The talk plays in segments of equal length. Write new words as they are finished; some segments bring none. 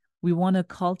We want to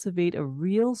cultivate a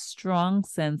real strong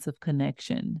sense of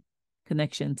connection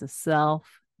to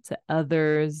self, to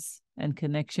others, and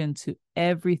connection to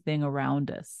everything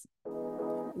around us.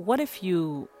 What if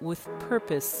you, with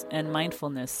purpose and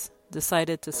mindfulness,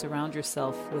 decided to surround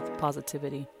yourself with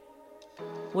positivity?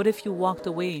 What if you walked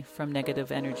away from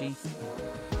negative energy?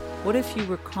 What if you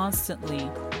were constantly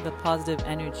the positive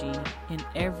energy in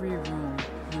every room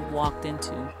you walked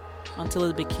into until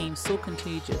it became so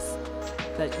contagious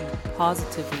that you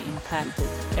positively impacted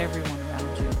everyone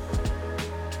around you?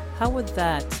 How would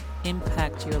that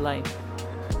impact your life?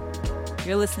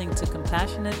 You're listening to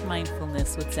Compassionate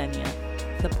Mindfulness with Xenia,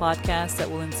 the podcast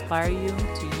that will inspire you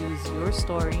to use your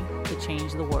story to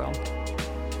change the world.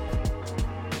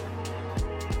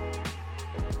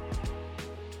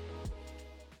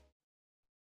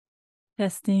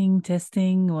 Testing,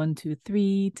 1, 2,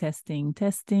 3,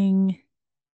 testing.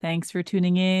 Thanks for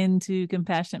tuning in to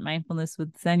Compassionate Mindfulness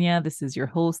with Xenia. This is your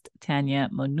host, Tanya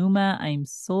Monuma. I'm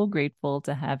so grateful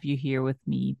to have you here with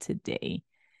me today.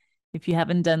 If you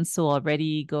haven't done so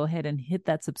already, go ahead and hit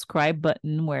that subscribe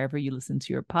button wherever you listen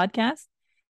to your podcast.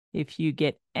 If you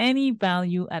get any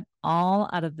value at all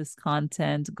out of this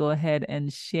content, go ahead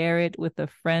and share it with a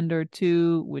friend or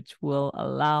two, which will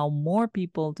allow more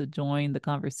people to join the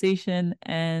conversation.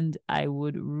 And I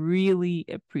would really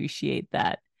appreciate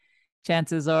that.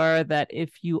 Chances are that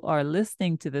if you are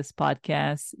listening to this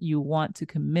podcast, you want to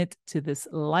commit to this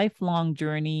lifelong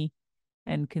journey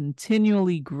and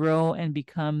continually grow and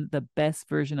become the best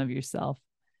version of yourself.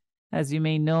 As you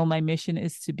may know, my mission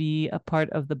is to be a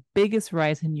part of the biggest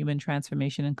rise in human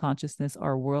transformation and consciousness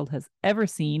our world has ever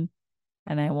seen.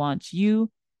 And I want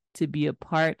you to be a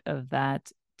part of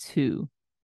that too.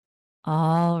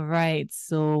 All right.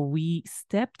 So we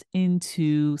stepped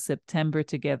into September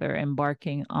together,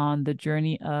 embarking on the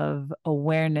journey of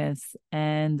awareness.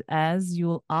 And as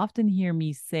you'll often hear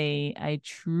me say, I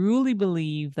truly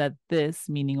believe that this,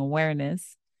 meaning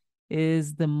awareness,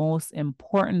 is the most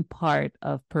important part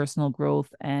of personal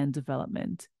growth and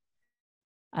development.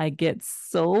 I get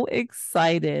so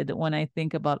excited when I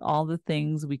think about all the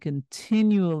things we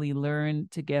continually learn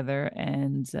together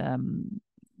and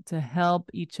to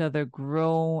help each other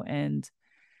grow. And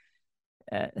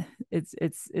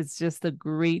it's just a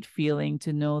great feeling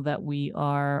to know that we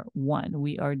are one.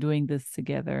 We are doing this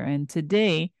together. And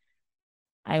today,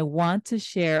 I want to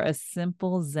share a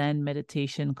simple Zen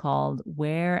meditation called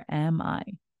Where Am I?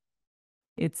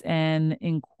 It's an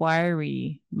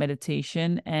inquiry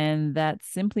meditation, and that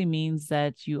simply means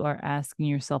that you are asking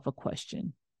yourself a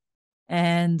question.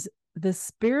 And the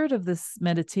spirit of this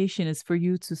meditation is for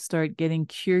you to start getting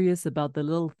curious about the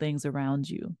little things around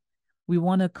you. We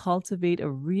want to cultivate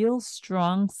a real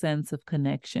strong sense of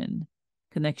connection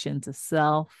to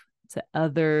self, to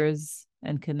others,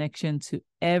 and connection to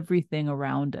everything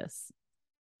around us.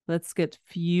 Let's get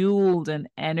fueled and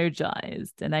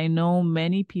energized. And I know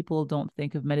many people don't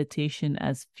think of meditation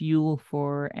as fuel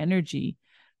for energy,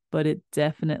 but it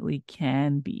definitely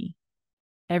can be.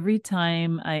 Every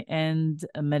time I end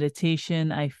a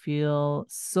meditation, I feel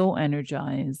so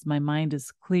energized. My mind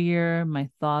is clear, my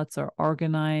thoughts are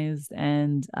organized,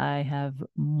 and I have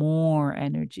more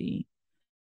energy.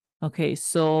 Okay,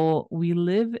 so we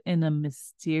live in a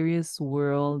mysterious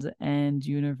world and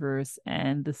universe,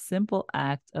 and the simple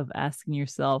act of asking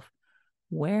yourself,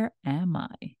 where am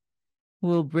I?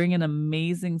 Will bring an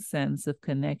amazing sense of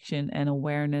connection and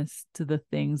awareness to the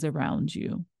things around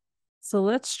you. So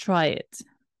let's try it.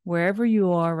 Wherever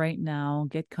you are right now,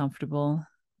 get comfortable.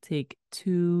 Take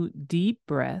 2 deep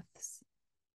breaths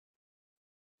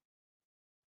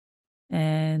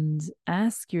and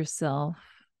ask yourself,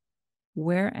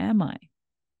 where am I?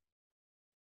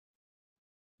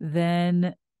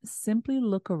 Then simply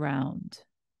look around.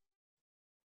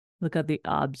 Look at the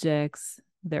objects,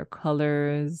 their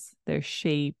colors, their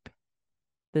shape,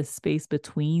 the space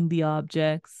between the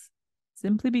objects.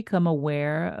 Simply become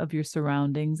aware of your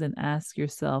surroundings and ask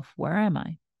yourself, where am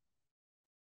I?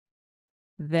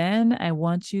 Then I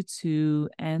want you to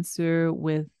answer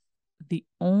with the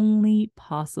only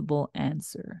possible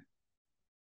answer.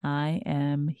 I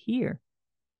am here.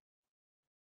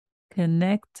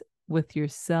 Connect with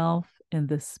yourself in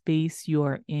the space you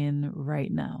are in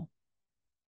right now.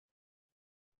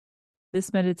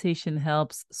 This meditation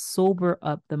helps sober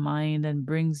up the mind and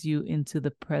brings you into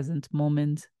the present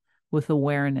moment with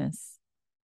awareness.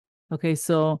 Okay,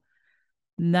 so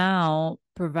now,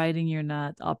 providing you're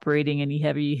not operating any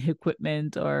heavy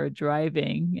equipment or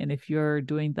driving, and if you're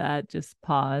doing that, just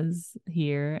pause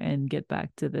here and get back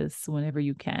to this whenever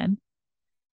you can.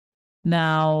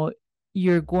 Now,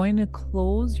 you're going to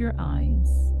close your eyes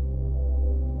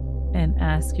and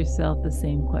ask yourself the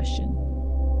same question.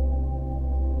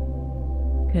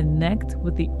 Connect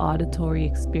with the auditory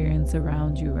experience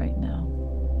around you right now.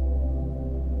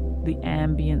 The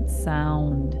ambient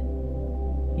sound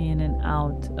in and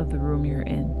out of the room you're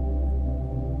in.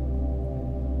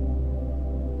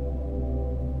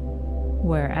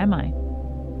 Where am I?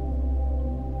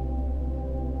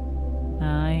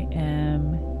 I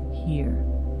am here.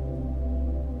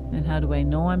 And how do I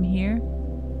know I'm here?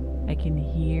 I can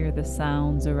hear the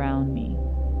sounds around me.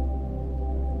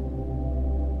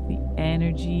 The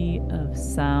energy of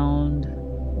sound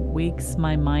wakes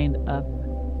my mind up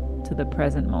to the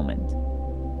present moment.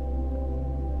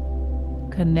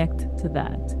 Connect to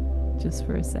that just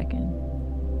for a second.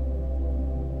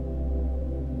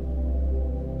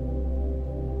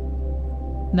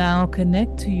 Now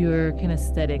connect to your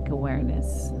kinesthetic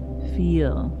awareness.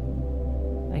 Feel.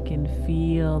 I can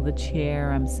feel the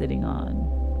chair I'm sitting on.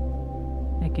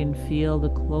 I can feel the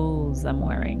clothes I'm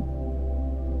wearing.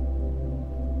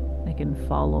 I can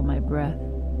follow my breath.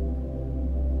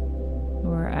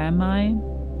 Where am I?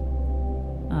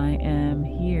 I am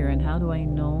here. And how do I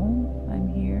know I'm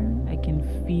here? I can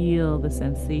feel the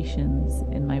sensations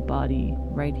in my body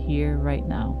right here, right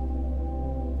now.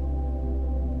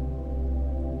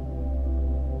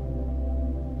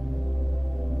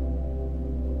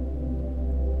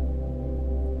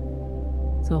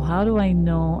 So how do I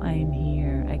know I'm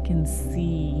here? I can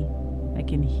see, I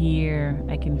can hear,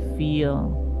 I can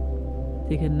feel.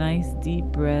 Take a nice deep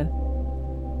breath,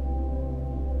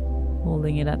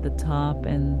 holding it at the top,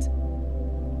 and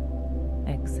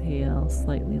exhale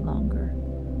slightly longer.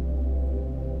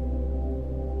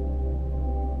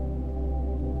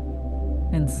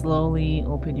 And slowly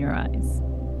open your eyes.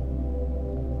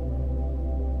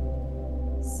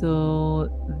 So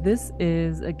this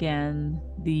is, again,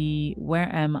 the Where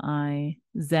Am I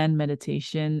Zen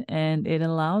meditation, and it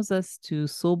allows us to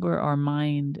sober our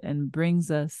mind and brings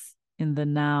us in the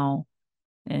now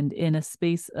and in a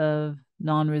space of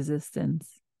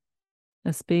non-resistance,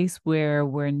 a space where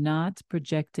we're not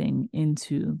projecting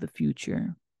into the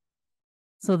future.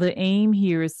 So the aim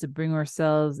here is to bring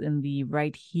ourselves in the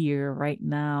right here, right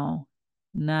now,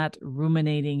 not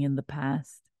ruminating in the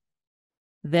past.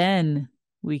 Then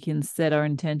we can set our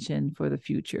intention for the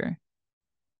future.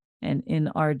 And in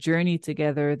our journey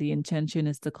together, the intention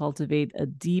is to cultivate a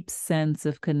deep sense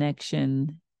of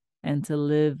connection and to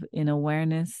live in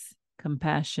awareness,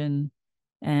 compassion,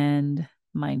 and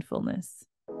mindfulness.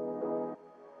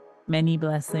 Many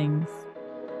blessings.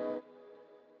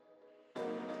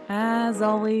 As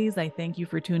always, I thank you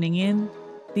for tuning in.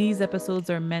 These episodes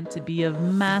are meant to be of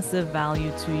massive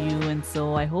value to you, and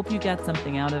so I hope you got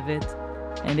something out of it.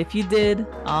 And if you did,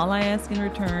 all I ask in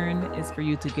return is for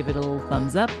you to give it a little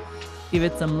thumbs up, give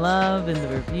it some love in the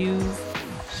reviews,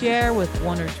 share with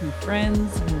one or two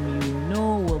friends whom you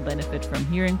know will benefit from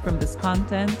hearing from this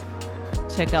content.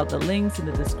 Check out the links in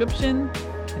the description.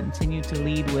 Continue to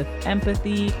lead with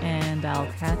empathy, and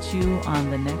I'll catch you on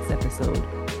the next episode.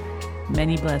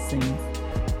 Many blessings.